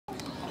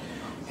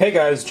Hey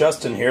guys,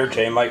 Justin here,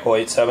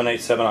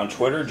 JMichael8787 on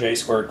Twitter, J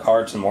Squared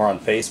Cards and more on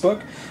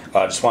Facebook.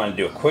 Just wanted to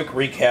do a quick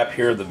recap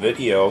here of the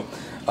video,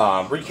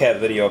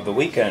 recap video of the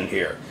weekend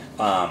here.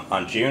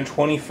 On June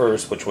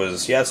 21st, which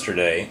was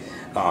yesterday,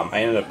 I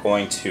ended up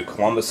going to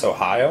Columbus,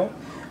 Ohio.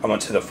 I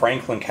went to the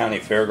Franklin County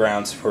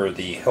Fairgrounds for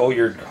the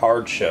Hilliard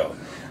Card Show.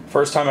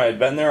 First time I had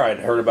been there, I'd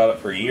heard about it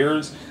for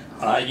years.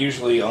 I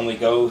usually only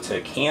go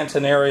to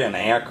Canton area and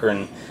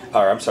Akron,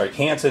 or I'm sorry,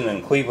 Canton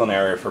and Cleveland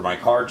area for my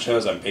card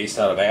shows. I'm based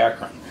out of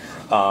Akron.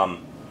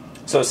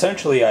 So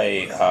essentially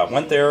I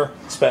went there,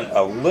 spent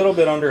a little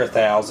bit under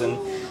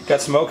 $1,000,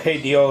 got some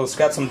okay deals,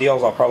 got some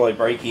deals I'll probably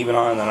break even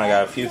on, and then I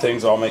got a few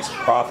things I'll make some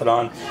profit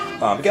on.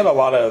 I got a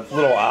lot of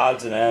little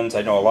odds and ends.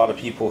 I know a lot of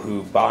people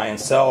who buy and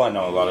sell. I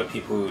know a lot of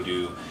people who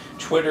do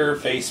Twitter,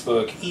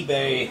 Facebook,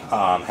 eBay,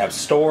 have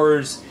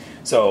stores.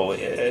 So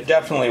it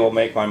definitely will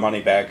make my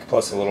money back,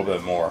 plus a little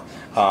bit more.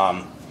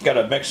 Got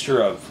a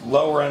mixture of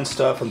lower end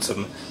stuff and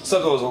some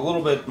stuff that was a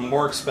little bit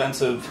more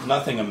expensive.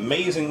 Nothing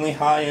amazingly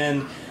high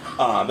end,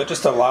 but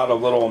just a lot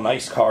of little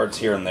nice cards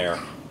here and there.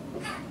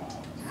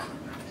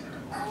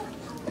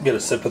 Get a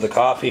sip of the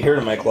coffee here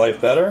to make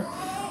life better.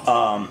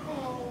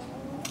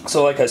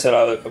 So like I said,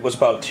 it was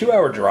about a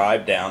 2-hour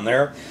drive down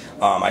there.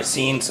 I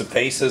seen some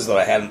faces that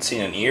I hadn't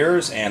seen in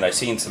years, and I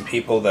seen some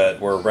people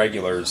that were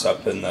regulars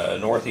up in the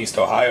Northeast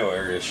Ohio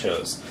area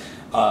shows.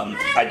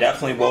 I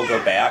definitely will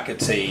go back.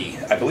 It's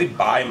I believe,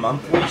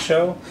 bi-monthly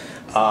show.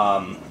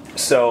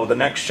 So the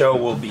next show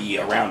will be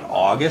around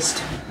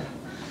August,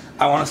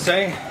 I want to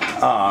say.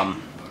 I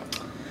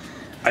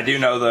do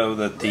know though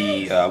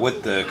that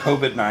with the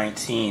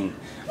COVID-19,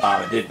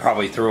 it did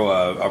probably throw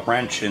a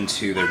wrench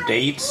into their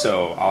dates,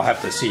 so I'll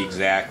have to see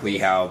exactly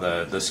how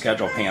the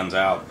schedule pans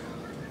out.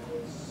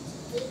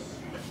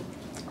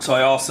 So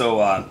I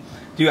also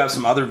do have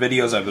some other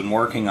videos I've been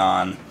working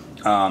on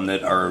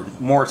that are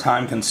more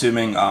time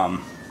consuming. I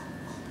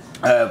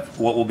have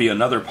what will be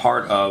another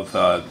part of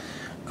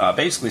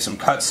basically some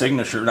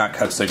not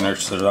cut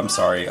signatures, I'm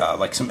sorry,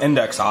 like some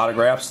index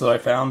autographs that I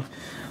found,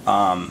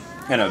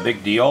 and a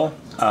big deal.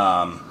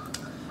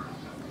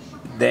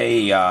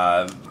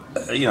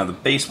 You know, the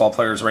baseball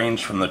players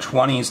range from the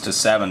 20s to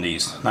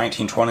 70s,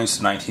 1920s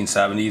to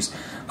 1970s,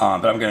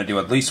 but I'm going to do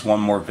at least one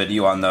more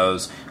video on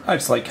those. I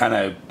just like kind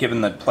of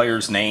giving the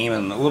player's name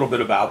and a little bit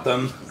about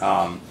them,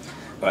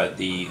 but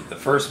the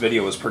first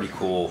video was pretty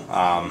cool.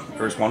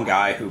 There was one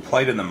guy who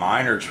played in the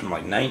minors from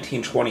like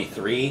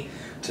 1923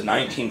 to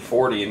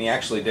 1940, and he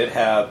actually did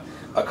have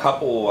a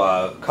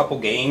couple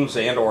games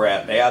and or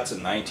at-bats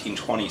in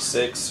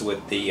 1926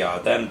 with the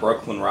then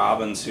Brooklyn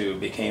Robins, who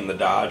became the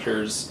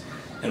Dodgers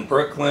in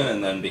Brooklyn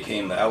and then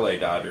became the LA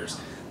Dodgers.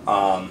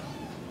 Reminds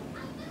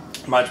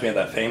me of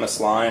that famous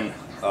line,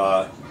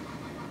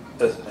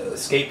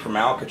 Escape from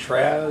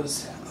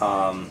Alcatraz,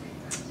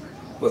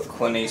 with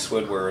Clint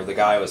Eastwood, where the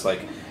guy was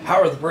like,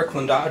 "How are the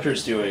Brooklyn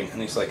Dodgers doing?"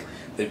 And he's like,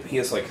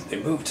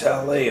 they moved to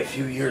LA a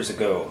few years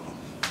ago.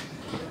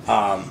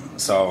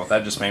 So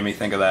that just made me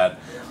think of that.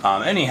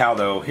 Anyhow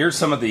though, here's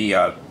some of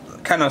the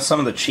kind of some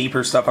of the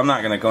cheaper stuff. I'm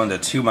not going to go into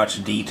too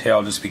much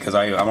detail just because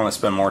I want to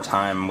spend more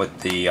time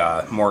with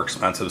the more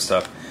expensive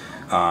stuff.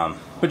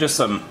 But just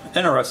some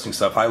interesting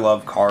stuff. I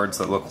love cards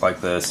that look like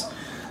this.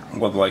 I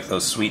love like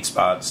those sweet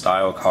spot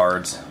style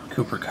cards.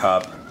 Cooper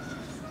Cup,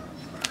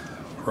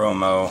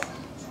 Romo.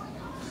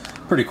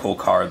 Pretty cool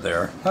card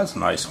there. That's a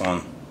nice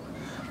one.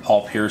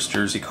 Paul Pierce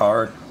jersey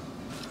card.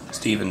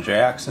 Steven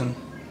Jackson.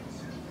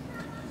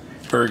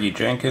 Fergie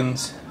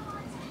Jenkins.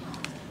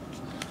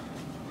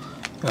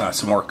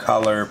 Some more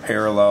color,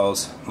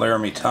 parallels.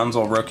 Laramie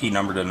Tunzel rookie,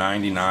 numbered to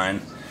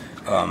 99.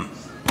 I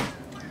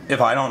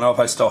don't know if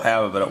I still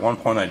have it, but at one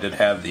point I did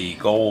have the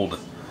gold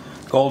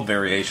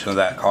variation of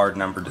that card,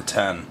 numbered to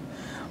 10.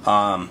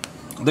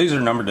 These are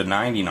numbered to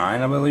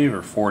 99, I believe,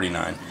 or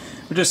 49.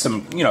 But just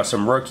some,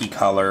 some rookie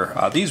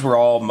color. These were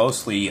all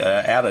mostly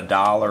at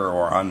 $1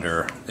 or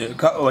under.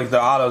 Like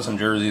the autos and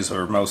jerseys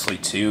were mostly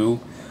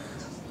 $2.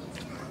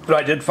 But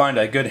I did find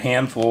a good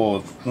handful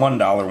of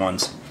 $1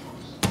 ones.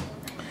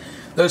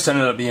 This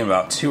ended up being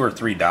about $2 or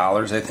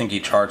 $3. I think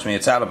he charged me.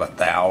 It's out of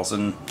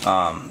 1,000.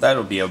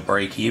 That'll be a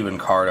break-even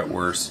card at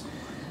worst.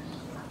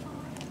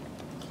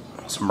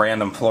 Some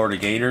random Florida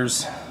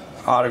Gators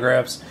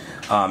autographs.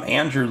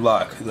 Andrew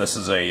Luck. This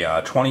is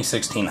a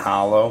 2016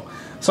 holo.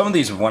 Some of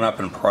these went up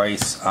in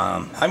price.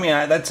 I mean,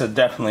 that's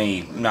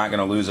definitely not going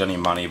to lose any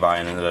money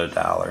buying it at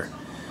 $1.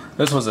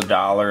 This was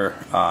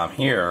 $1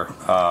 here.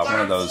 One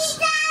of those.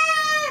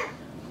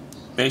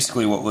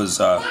 Basically what was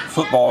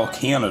Football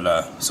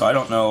Canada, so I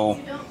don't know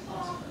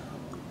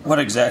what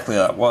exactly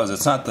that was.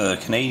 It's not the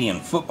Canadian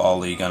Football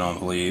League, I don't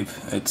believe.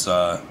 It's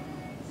I'm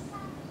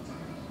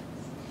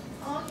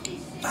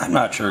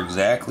not sure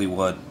exactly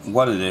what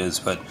it is,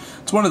 but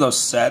it's one of those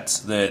sets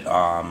that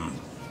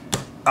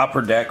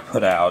Upper Deck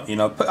put out.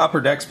 Upper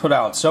Deck's put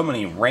out so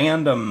many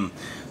random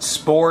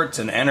sports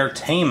and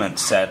entertainment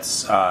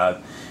sets,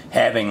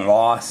 having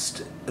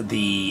lost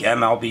the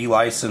MLB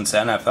license,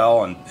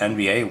 NFL, and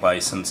NBA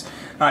license.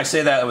 I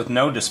say that with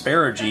no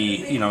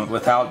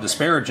without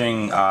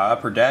disparaging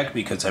Upper Deck,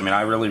 because I mean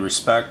I really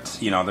respect,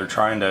 they're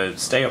trying to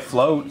stay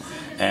afloat,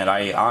 and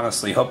I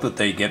honestly hope that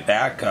they get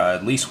back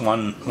at least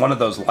one of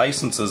those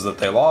licenses that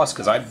they lost,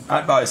 because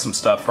I'd buy some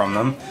stuff from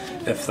them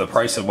if the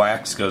price of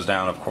wax goes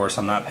down. Of course,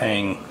 I'm not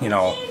paying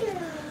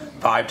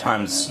 5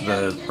 times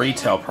the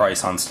retail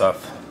price on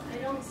stuff.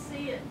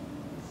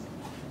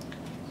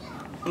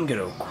 I'm gonna get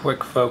a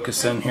quick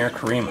focus in here.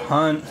 Kareem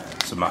Hunt,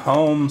 some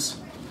Mahomes,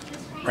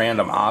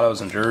 random autos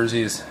and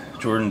jerseys.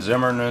 Jordan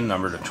Zimmerman,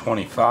 number to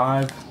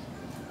 25.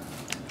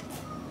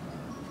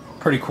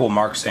 Pretty cool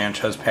Mark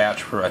Sanchez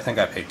patch for, I think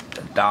I paid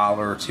 $1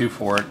 or $2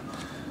 for it.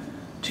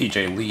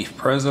 TJ Leaf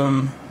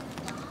Prism.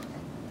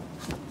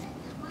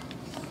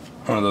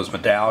 One of those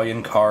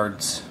medallion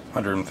cards,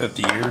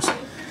 150 years.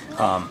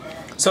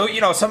 So,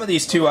 some of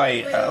these too,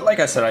 like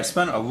I said, I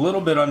spent a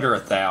little bit under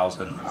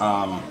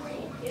 $1,000.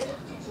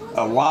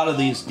 A lot of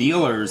these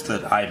dealers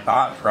that I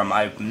bought from,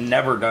 I've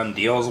never done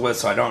deals with,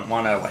 so I don't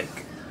want to like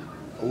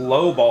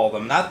lowball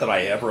them. Not that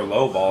I ever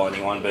lowball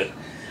anyone, but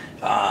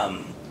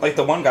like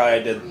the one guy I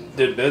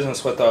did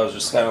business with, I was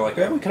just kind of like,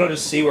 hey, we can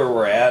just see where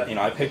we're at.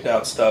 I picked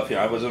out stuff.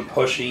 I wasn't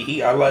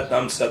pushy. I let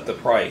them set the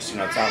price.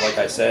 It's not like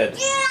I said,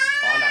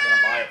 I'm not going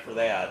to buy it for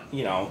that.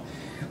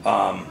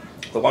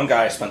 The one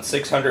guy I spent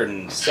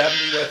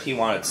 $670 with, he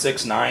wanted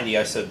 $690.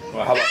 I said,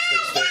 well, how about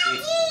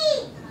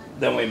 $650?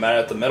 Then we met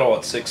at the middle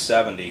at $670.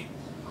 Daddy.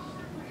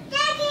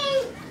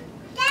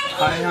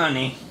 Hi,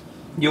 honey.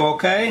 You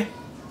okay?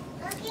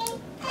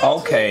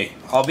 Okay.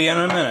 I'll be in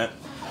a minute.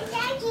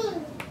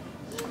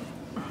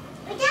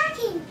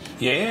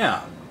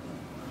 Yeah.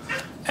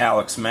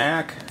 Alex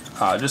Mack.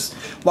 Just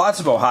lots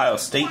of Ohio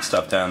State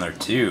stuff down there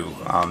too.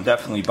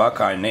 Definitely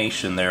Buckeye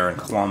Nation there in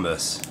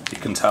Columbus. You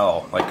can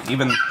tell.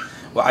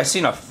 Well, I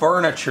seen a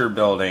furniture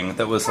building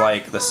that was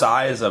like the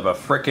size of a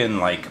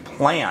frickin'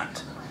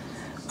 plant.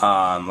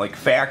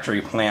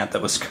 Factory plant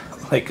that was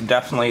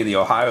definitely the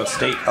Ohio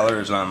State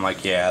colors, and I'm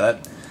like, yeah,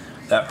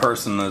 that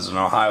person is an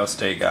Ohio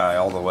State guy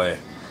all the way.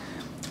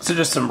 So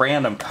just some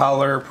random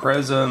color,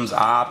 prisms,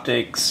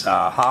 optics,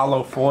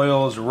 hollow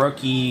foils,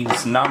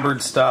 rookies,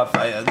 numbered stuff.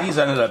 These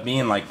ended up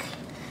being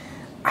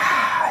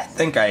I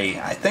think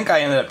I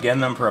ended up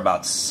getting them for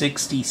about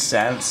 60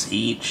 cents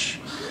each.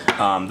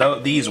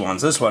 These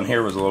ones, this one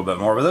here was a little bit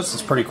more, but this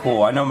is pretty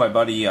cool. I know my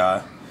buddy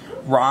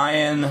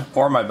Ryan,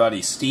 or my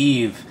buddy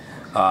Steve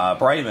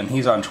Brightman,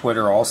 he's on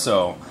Twitter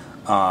also.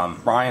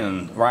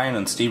 Ryan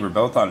and Steve are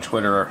both on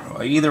Twitter.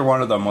 Either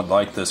one of them would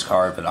like this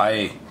card, but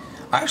I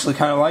actually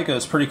kind of like it.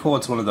 It's pretty cool.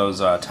 It's one of those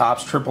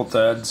Topps triple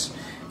threads,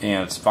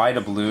 and it's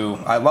Vita Blue.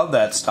 I love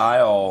that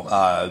style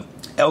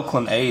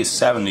Elkland A's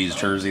 70s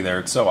jersey there.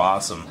 It's so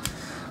awesome.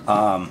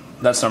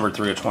 That's number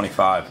 3 of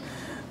 25.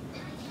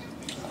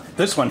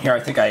 This one here, I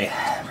think I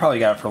probably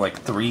got it for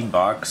like $3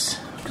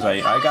 because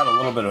I got a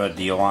little bit of a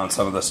deal on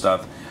some of the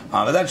stuff.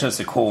 But that's just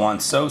a cool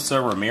one.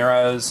 Sosa,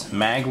 Ramirez,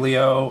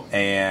 Maglio,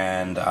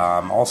 and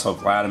also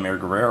Vladimir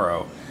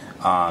Guerrero.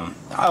 I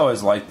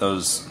always liked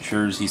those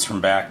jerseys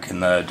from back in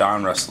the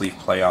Donruss Leaf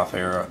playoff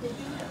era.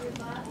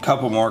 A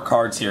couple more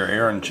cards here.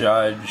 Aaron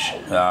Judge,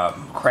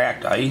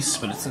 Cracked Ice,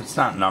 but it's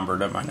not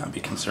numbered. It might not be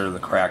considered the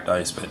Cracked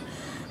Ice, but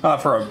I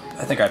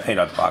think I paid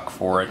 $1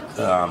 for it.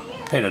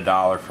 Paid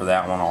 $1 for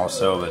that one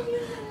also, but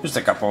just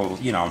a couple,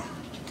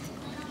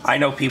 I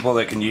know people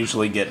that can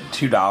usually get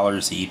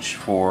 $2 each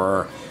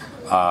for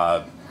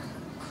a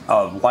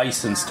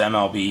licensed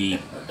MLB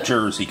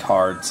jersey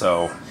card,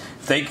 so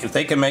if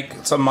they can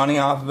make some money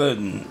off of it,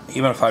 and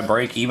even if I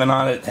break even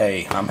on it,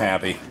 hey, I'm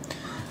happy.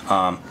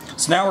 So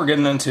now we're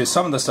getting into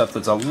some of the stuff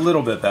that's a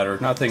little bit better.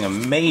 Nothing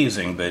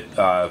amazing, but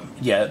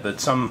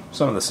but some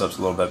of the stuff's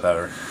a little bit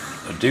better.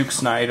 Duke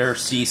Snyder,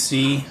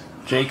 CC,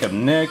 Jacob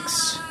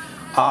Nix,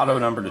 auto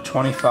number to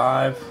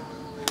 25,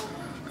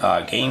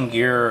 Game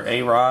Gear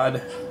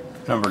A-Rod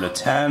number to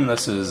 10.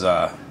 This is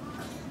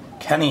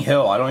Kenny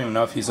Hill. I don't even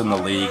know if he's in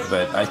the league,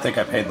 but I think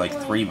I paid like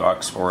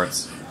 $3 for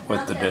it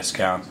with the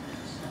discount.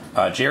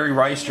 Jerry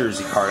Rice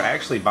jersey card. I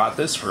actually bought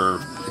this for,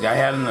 the guy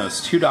had in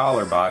this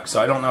 $2 box,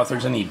 so I don't know if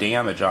there's any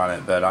damage on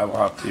it, but I will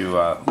have to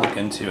look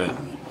into it.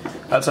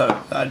 That's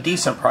a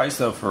decent price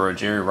though for a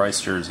Jerry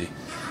Rice jersey.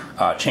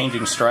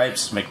 Changing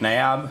Stripes,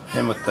 McNabb,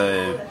 him with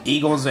the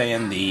Eagles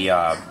and the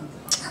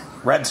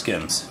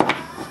Redskins.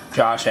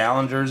 Josh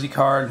Allen jersey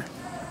card.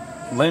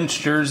 Lynch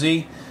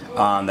jersey,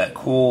 that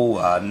cool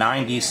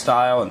 90s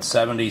style and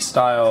 70s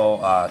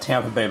style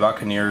Tampa Bay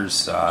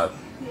Buccaneers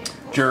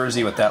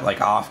jersey with that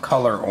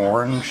off-color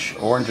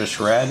orangish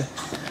red.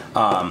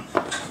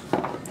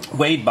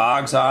 Wade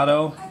Boggs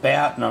auto,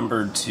 bat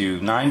numbered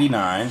to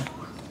 99.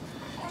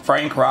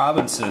 Frank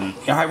Robinson.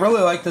 I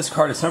really like this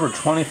card. It's number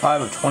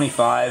 25 of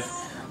 25.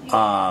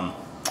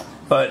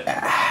 But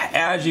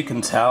as you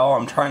can tell,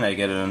 I'm trying to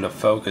get it into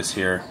focus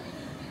here.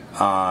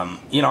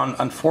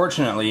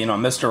 Unfortunately,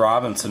 Mr.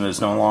 Robinson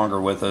is no longer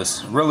with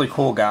us. Really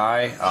cool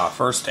guy.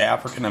 First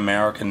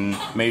African-American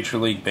Major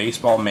League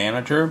Baseball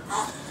manager.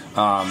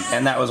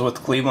 And that was with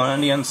the Cleveland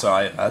Indians,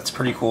 so that's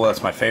pretty cool.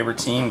 That's my favorite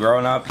team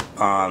growing up,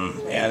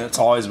 and it's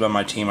always been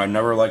my team. I've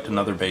never liked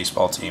another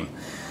baseball team.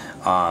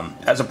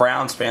 As a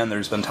Browns fan,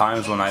 there's been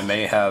times when I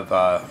may have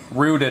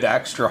rooted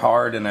extra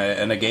hard in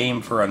a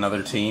game for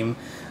another team,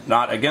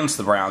 not against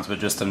the Browns, but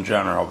just in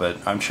general, but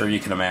I'm sure you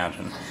can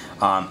imagine.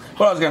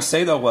 What I was going to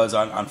say, though, was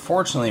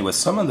unfortunately with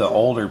some of the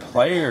older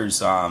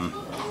players,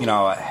 you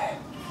know, I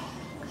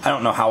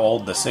don't know how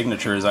old the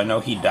signature is. I know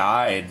he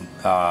died,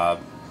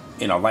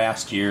 you know,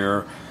 last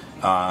year.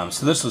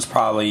 So this was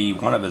probably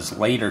one of his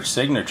later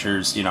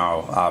signatures, you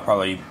know,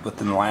 probably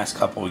within the last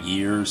couple of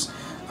years.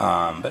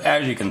 But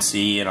as you can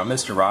see, you know,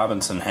 Mr.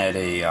 Robinson had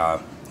a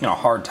you know,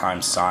 hard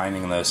time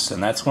signing this,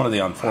 and that's one of the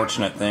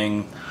unfortunate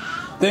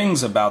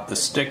things about the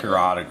sticker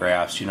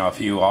autographs. You know,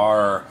 if you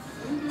are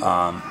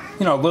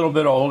you know, a little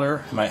bit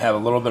older, you might have a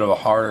little bit of a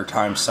harder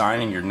time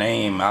signing your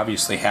name.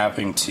 Obviously,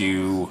 having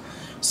to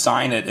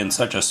sign it in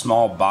such a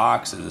small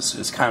box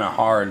is kind of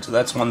hard. So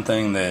that's one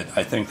thing that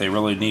I think they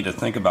really need to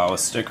think about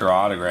with sticker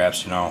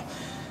autographs. You know,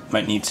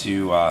 might need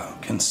to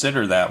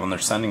consider that when they're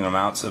sending them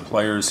out to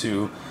players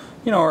who,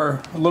 you know,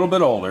 are a little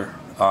bit older.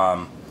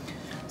 So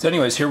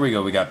anyways, here we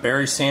go. We got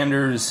Barry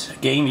Sanders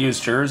game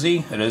used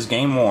jersey. It is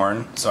game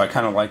worn, so I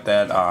kind of like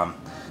that.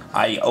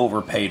 I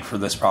overpaid for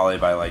this probably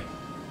by like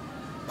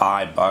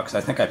 $5.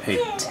 I think I paid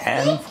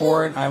 10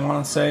 for it, I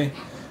want to say.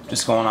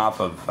 Just going off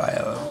of,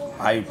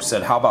 I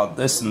said, how about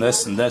this and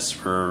this and this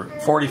for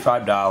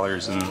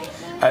 $45, and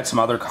I had some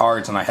other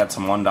cards and I had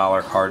some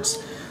 $1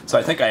 cards. So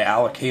I think I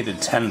allocated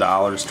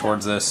 $10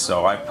 towards this,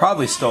 so I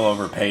probably still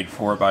overpaid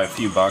for it by a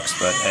few bucks,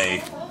 but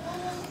hey.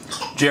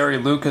 Jerry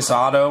Lucas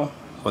auto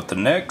with the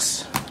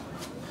Knicks.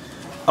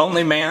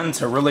 Only man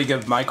to really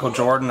give Michael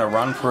Jordan a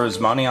run for his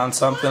money on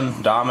something,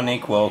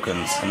 Dominique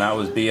Wilkins, and that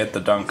was be at the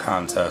dunk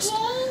contest.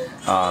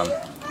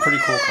 Pretty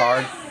cool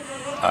card.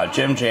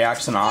 Jim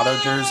Jackson auto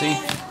jersey.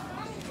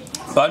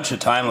 Bunch of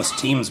timeless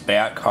teams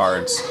bat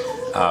cards.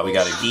 We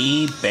got a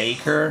Gee,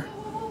 Baker,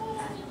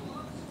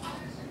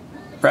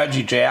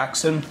 Reggie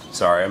Jackson.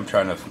 Sorry, I'm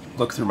trying to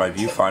look through my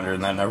viewfinder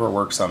and that never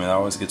works on me. That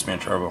always gets me in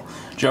trouble.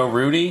 Joe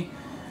Rudy,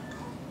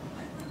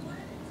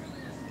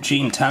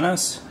 Gene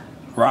Tennis,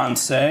 Ron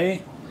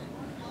Say,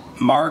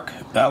 Mark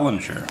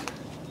Bellinger,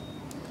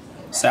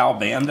 Sal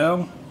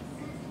Bando,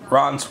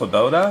 Ron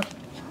Swoboda,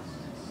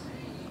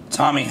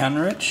 Tommy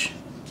Henrich,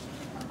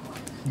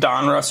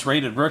 Don Russ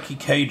rated rookie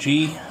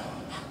KG.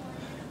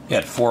 He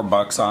had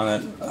 $4 on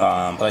it,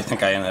 but I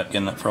think I ended up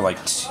getting it for like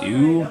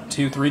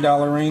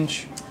 $3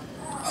 range.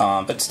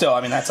 But still,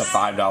 I mean, that's a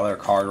 $5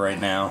 card right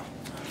now.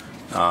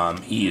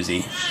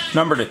 Easy.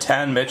 Number to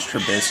 10, Mitch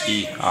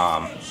Trubisky.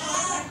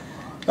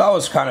 That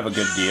was kind of a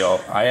good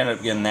deal. I ended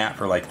up getting that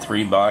for like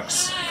 $3.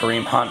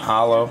 Kareem Hunt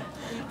Hollow.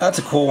 That's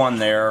a cool one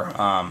there.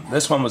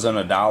 This one was in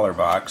a $1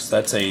 box.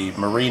 That's a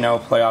Merino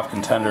Playoff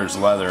Contenders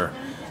leather.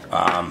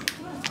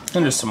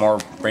 And just some more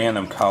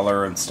random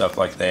color and stuff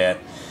like that.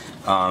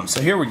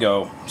 So here we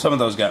go. Some of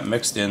those got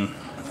mixed in.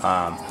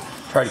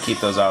 Try to keep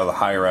those out of the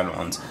higher end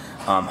ones.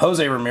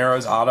 Jose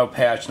Ramirez auto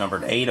patch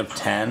numbered 8 of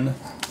 10.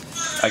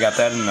 I got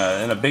that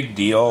in a big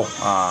deal.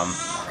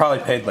 Probably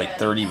paid like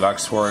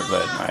 $30 for it,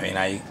 but I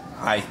mean,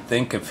 I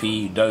think if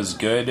he does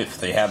good, if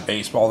they have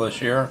baseball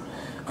this year,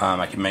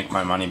 I can make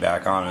my money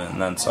back on it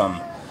and then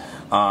some.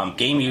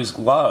 Game used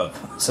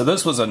glove. So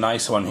this was a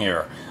nice one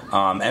here.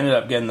 Ended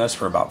up getting this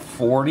for about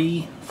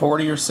 $40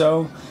 or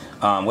so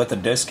with a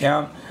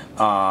discount.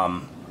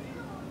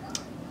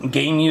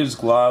 Game used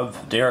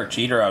glove, Derek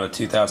Jeter out of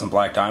 2000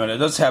 Black Diamond. It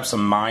does have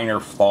some minor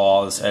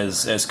flaws,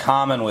 as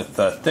common with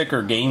the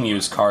thicker game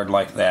used card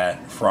like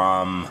that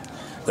from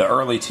the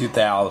early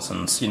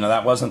 2000s. You know,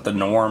 that wasn't the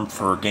norm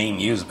for game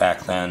used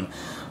back then.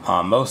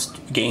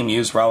 Most game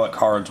used relic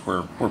cards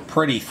were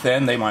pretty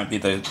thin. They might be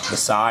the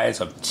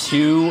size of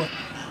 2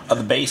 of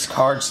the base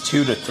cards,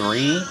 2 to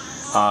 3.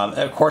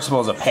 Of course, if it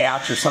was a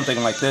patch or something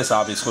like this,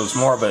 obviously it was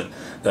more, but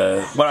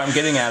what I'm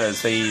getting at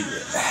is they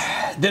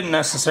didn't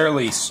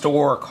necessarily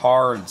store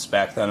cards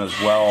back then as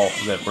well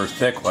that were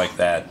thick like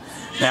that.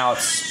 Now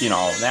it's, you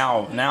know,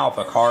 now if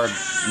a card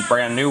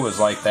brand new was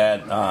like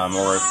that,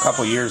 or a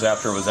couple years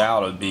after it was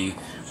out, it would be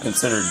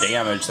considered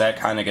damaged. That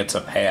kind of gets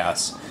a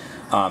pass.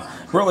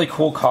 Really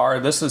cool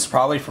card. This is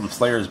probably from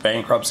Flair's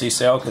bankruptcy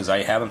sale because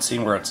I haven't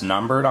seen where it's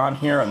numbered on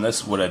here, and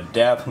this would have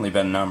definitely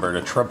been numbered,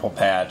 a triple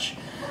patch.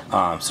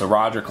 So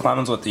Roger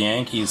Clemens with the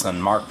Yankees,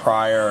 and Mark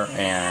Pryor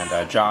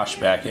and Josh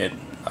Beckett,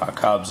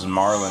 Cubs and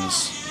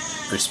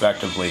Marlins,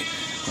 respectively.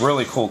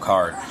 Really cool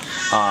card.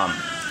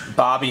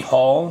 Bobby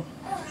Hull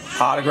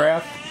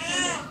autograph.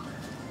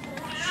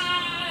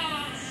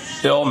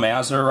 Bill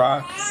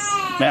Mazeroski.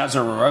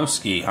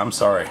 I'm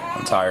sorry,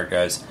 I'm tired,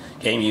 guys.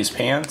 Game used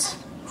pants.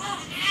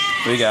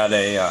 We got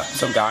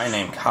some guy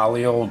named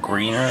Khalil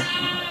Greener.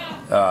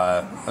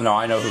 No,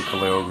 I know who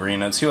Khalil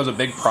Green is. He was a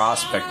big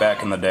prospect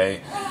back in the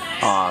day.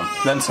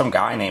 Then some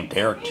guy named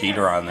Derek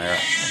Jeter on there.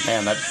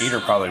 Man, that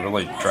Jeter probably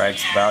really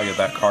drags the value of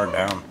that card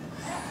down.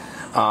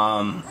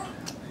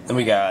 Then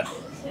we got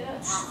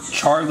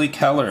Charlie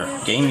Keller,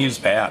 game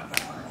used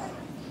bat.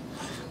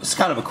 It's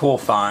kind of a cool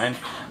find.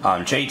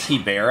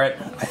 JT Barrett,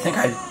 I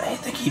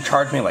think he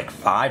charged me like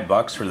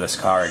 $5 for this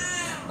card.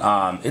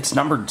 It's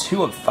numbered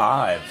 2 of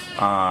 5.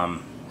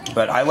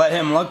 But I let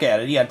him look at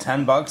it. He had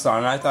 $10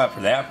 on it. I thought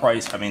for that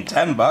price, I mean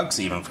 $10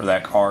 even for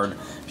that card.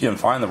 If you can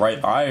find the right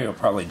buyer, you'll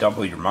probably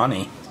double your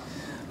money.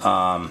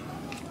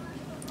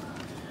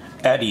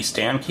 Eddie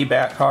Stanke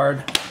back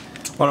card.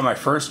 One of my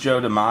first Joe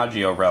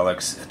DiMaggio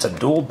relics. It's a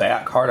dual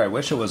bat card. I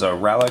wish it was a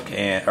relic,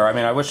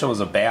 I wish it was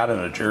a bat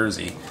and a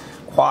jersey.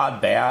 Quad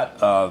bat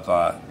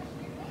of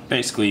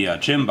basically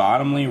Jim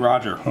Bottomley,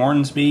 Roger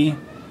Hornsby,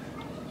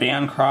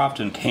 Bancroft,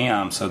 and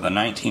Cam. So the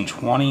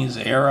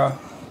 1920s era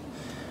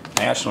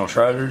national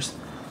treasures.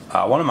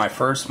 One of my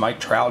first Mike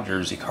Trout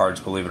jersey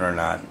cards, believe it or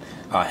not.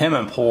 Him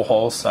and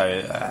Pujols.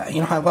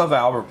 I love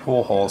Albert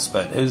Pujols,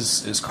 but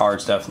his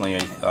cards definitely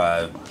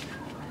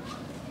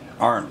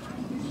aren't.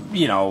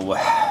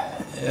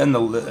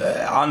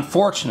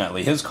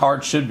 Unfortunately, his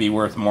cards should be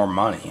worth more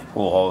money,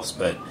 Pujols,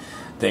 but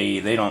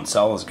they don't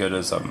sell as good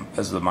as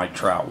the Mike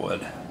Trout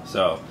would.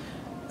 So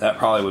that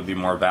probably would be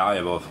more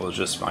valuable if it was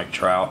just Mike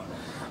Trout.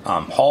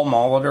 Paul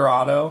Molitor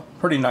auto,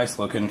 pretty nice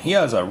looking. He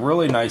has a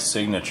really nice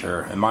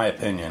signature, in my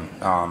opinion.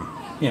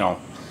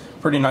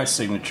 Pretty nice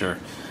signature.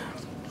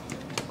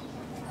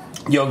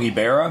 Yogi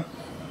Berra,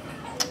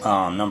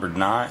 numbered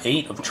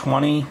 8 of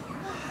 20,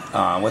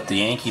 with the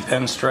Yankee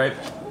pinstripe.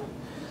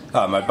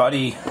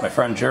 My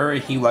friend Jerry,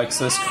 he likes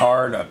this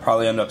card. I'd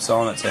probably end up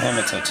selling it to him.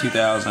 It's a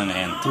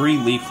 2003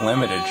 Leaf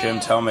Limited Jim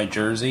Thome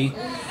jersey,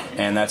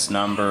 and that's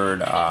numbered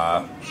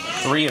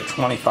 3 of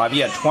 25. He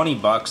had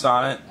 $20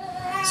 on it,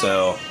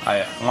 so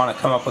I want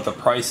to come up with a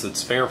price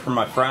that's fair for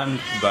my friend,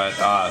 but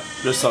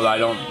just so that I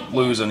don't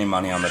lose any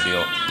money on the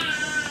deal.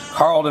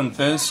 Carlton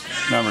Fisk,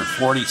 numbered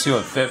 42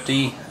 of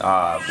 50,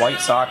 White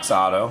Sox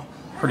auto,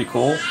 pretty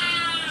cool.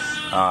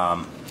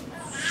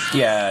 He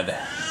had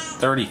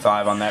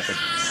 35 on that, but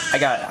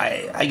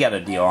I got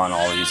a deal on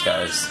all these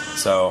guys,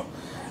 so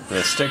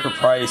the sticker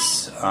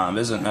price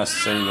isn't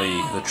necessarily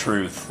the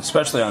truth,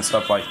 especially on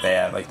stuff like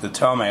that. Like the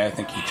Thome, I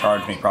think he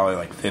charged me probably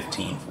like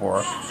 $15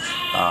 for.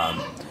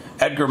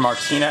 Edgar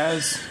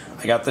Martinez,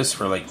 I got this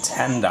for like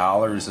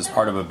 $10 as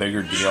part of a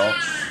bigger deal.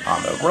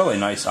 A really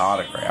nice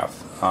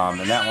autograph,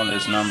 and that one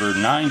is numbered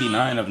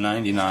 99 of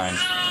 99.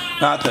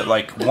 Not that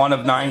like 1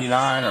 of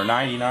 99 or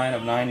 99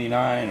 of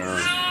 99 or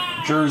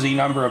jersey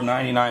number of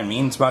 99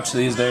 means much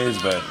these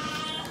days, but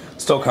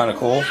still kind of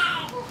cool.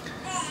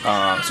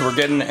 So we're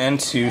getting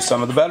into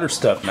some of the better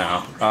stuff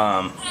now.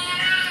 A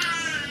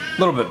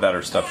little bit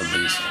better stuff at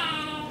least.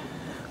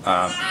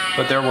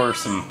 But there were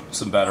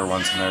some better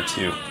ones in there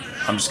too.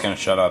 I'm just going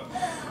to shut up.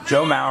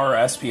 Joe Mauer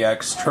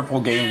SPX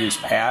triple game use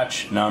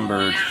patch,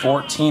 numbered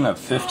 14 of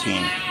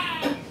 15.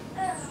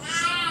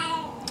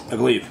 I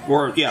believe.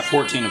 Or, yeah,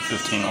 14 of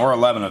 15. Or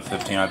 11 of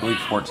 15. I believe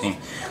 14.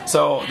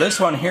 So this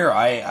one here,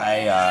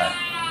 I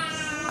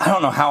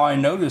don't know how I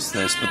noticed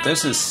this, but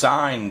this is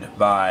signed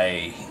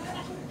by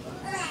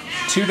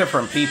 2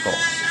 different people.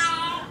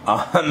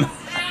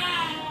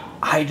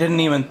 I didn't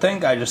even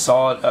think. I just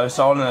saw it. I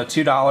saw it in a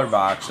 $2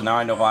 box, and now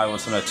I know why it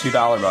was in a $2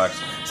 box.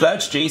 So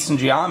that's Jason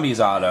Giambi's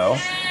auto,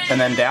 and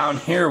then down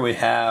here we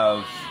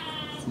have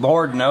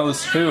Lord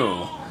knows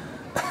who.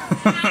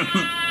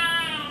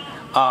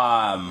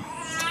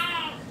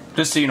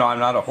 Just so you know, I'm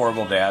not a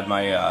horrible dad.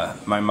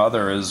 My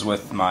mother is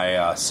with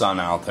my son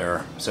out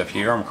there, so if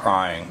you hear him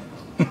crying.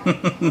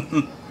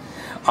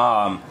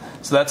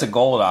 So that's a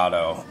gold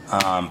auto,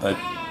 but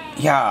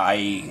yeah,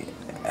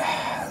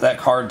 that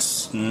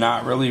card's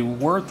not really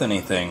worth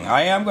anything.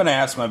 I am going to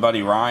ask my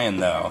buddy Ryan,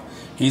 though.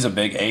 He's a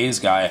big A's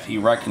guy, if he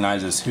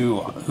recognizes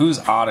whose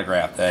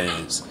autograph that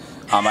is.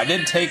 I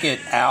did take it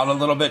out a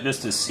little bit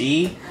just to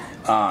see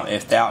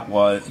if that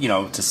was,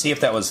 to see if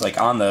that was like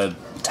on the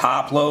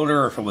top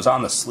loader or if it was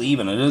on the sleeve,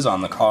 and it is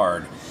on the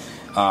card.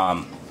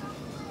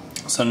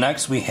 So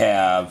next we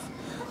have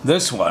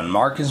this one,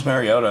 Marcus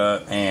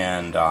Mariota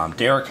and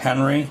Derrick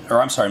Henry,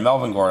 or I'm sorry,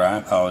 Melvin Gordon, I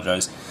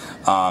apologize,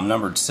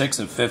 numbered 6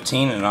 of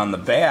 15, and on the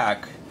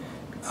back,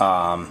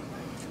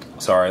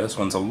 sorry, this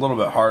one's a little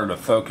bit harder to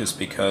focus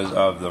because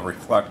of the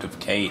reflective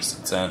case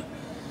it's in.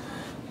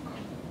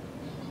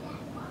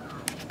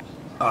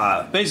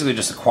 Basically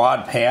just a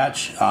quad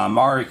patch,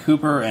 Mari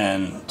Cooper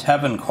and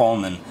Tevin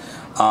Coleman.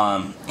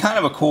 Kind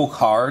of a cool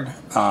card,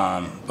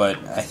 but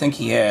I think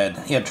he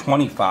had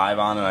 25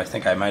 on it. I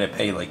think I might have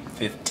paid like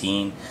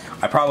 15.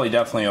 I probably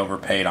definitely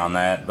overpaid on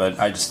that, but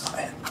I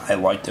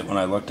liked it when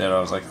I looked at it. I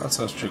was like, that's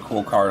such a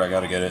cool card, I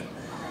gotta get it.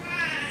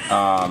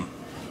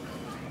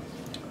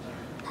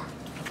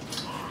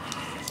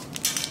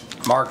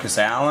 Marcus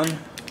Allen,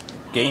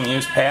 game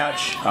use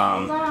patch.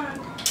 I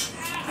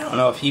don't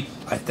know if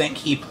I think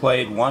he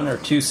played 1 or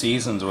 2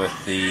 seasons with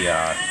the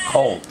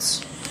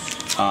Colts.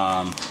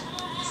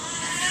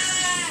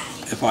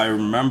 If I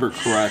remember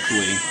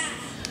correctly.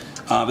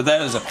 But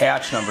that is a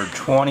patch number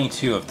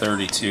 22 of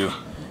 32.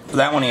 For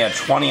that one he had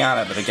 20 on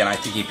it, but again I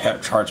think he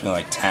charged me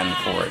like 10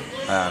 for it.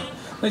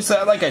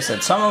 Like I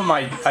said, some of them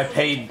I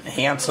paid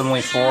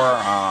handsomely for.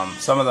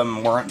 Some of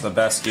them weren't the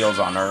best deals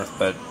on earth,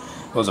 but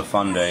it was a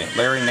fun day.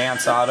 Larry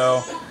Nance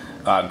auto.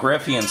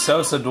 Griffey and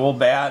Sosa dual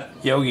bat,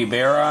 Yogi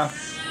Berra.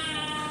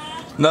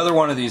 Another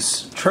one of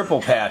these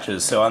triple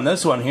patches. So on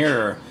this one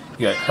here,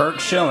 you got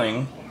Kurt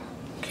Schilling,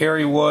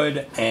 Kerry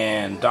Wood,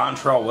 and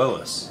Dontrell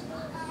Willis.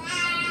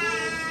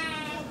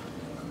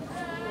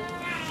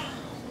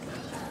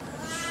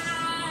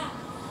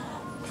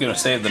 Gonna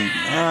save the.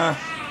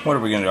 What are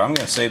we gonna do? I'm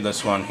gonna save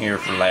this one here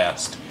for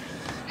last.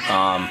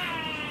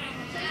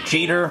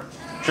 Jeter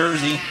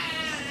jersey,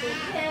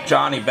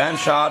 Johnny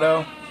Bench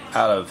auto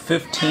out of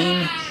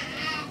 15.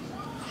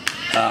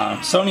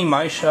 Sony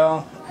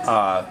Michel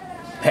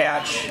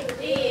patch.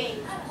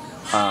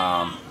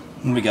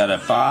 We got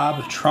a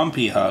Bob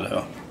Trumpy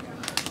auto.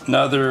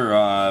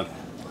 Another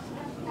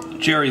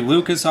Jerry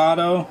Lucas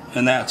auto,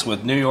 and that's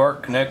with New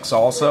York Knicks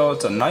also.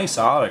 It's a nice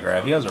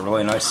autograph. He has a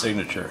really nice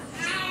signature.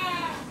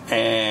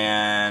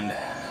 And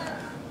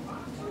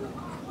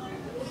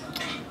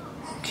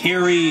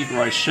Kerry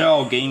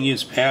Reichel game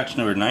use patch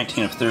number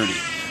 19 of 30.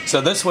 So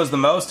this was the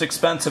most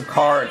expensive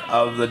card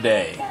of the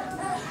day.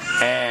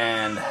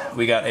 And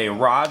we got a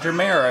Roger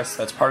Maris,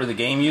 that's part of the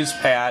game use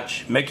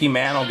patch, Mickey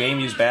Mantle game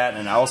use bat,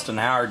 and Elston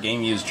Howard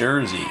game use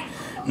jersey,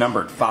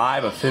 numbered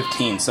 5 of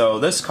 15. So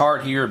this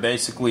card here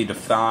basically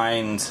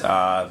defines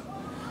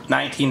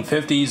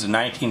 1950s and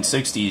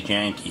 1960s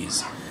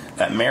Yankees.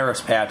 That Maris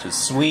patch is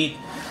sweet.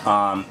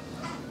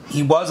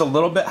 He was a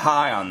little bit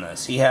high on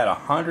this. He had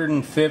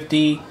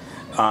 150,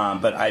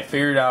 but I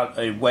figured out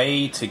a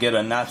way to get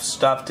enough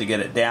stuff to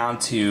get it down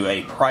to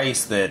a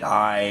price that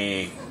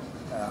I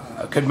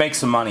could make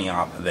some money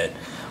off of it.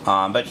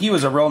 But he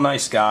was a real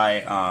nice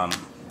guy.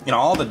 You know,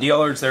 all the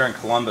dealers there in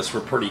Columbus were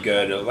pretty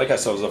good. Like I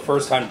said, it was the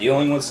first time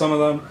dealing with some of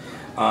them,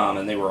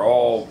 and they were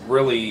all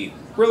really,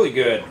 really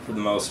good for the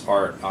most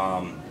part.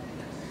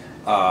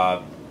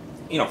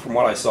 You know, from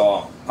what I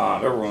saw,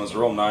 everyone was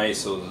real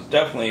nice. It was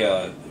definitely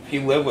if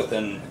you live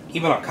within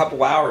even a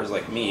couple hours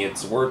like me,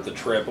 it's worth the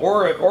trip.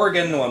 Or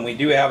again, when we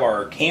do have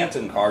our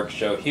Canton card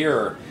show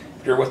here,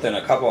 if you're within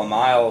a couple of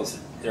miles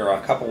or a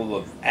couple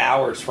of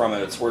hours from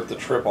it, it's worth the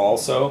trip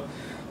also.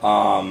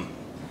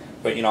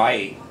 But you know,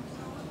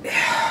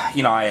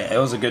 it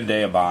was a good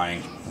day of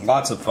buying,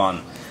 lots of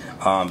fun.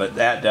 But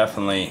that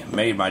definitely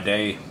made my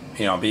day.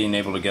 You know, being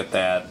able to get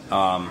that.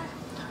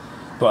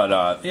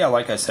 But yeah,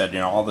 like I said, you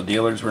know, all the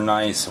dealers were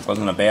nice. It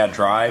wasn't a bad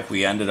drive.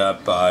 We ended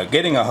up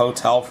getting a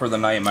hotel for the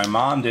night. My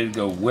mom did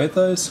go with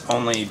us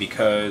only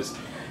because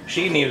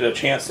she needed a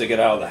chance to get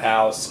out of the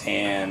house,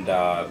 and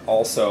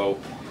also,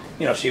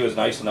 you know, she was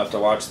nice enough to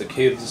watch the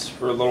kids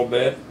for a little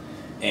bit,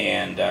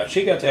 and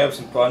she got to have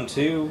some fun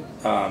too.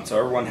 So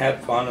everyone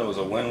had fun. It was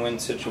a win-win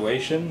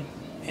situation,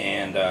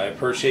 and I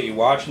appreciate you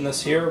watching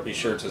this here. Be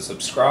sure to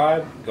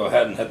subscribe. Go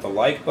ahead and hit the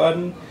like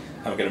button.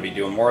 I'm going to be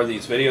doing more of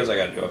these videos. I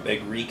got to do a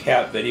big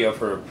recap video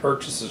for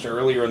purchases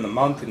earlier in the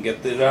month and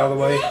get that out of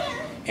the way.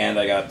 And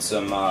I got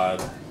some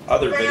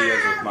other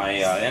videos with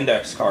my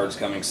index cards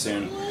coming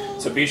soon.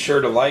 So be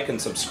sure to like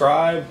and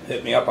subscribe.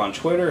 Hit me up on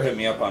Twitter. Hit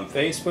me up on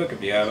Facebook.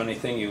 If you have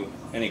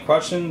any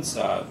questions,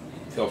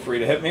 feel free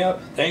to hit me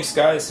up. Thanks,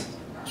 guys.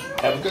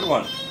 Have a good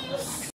one.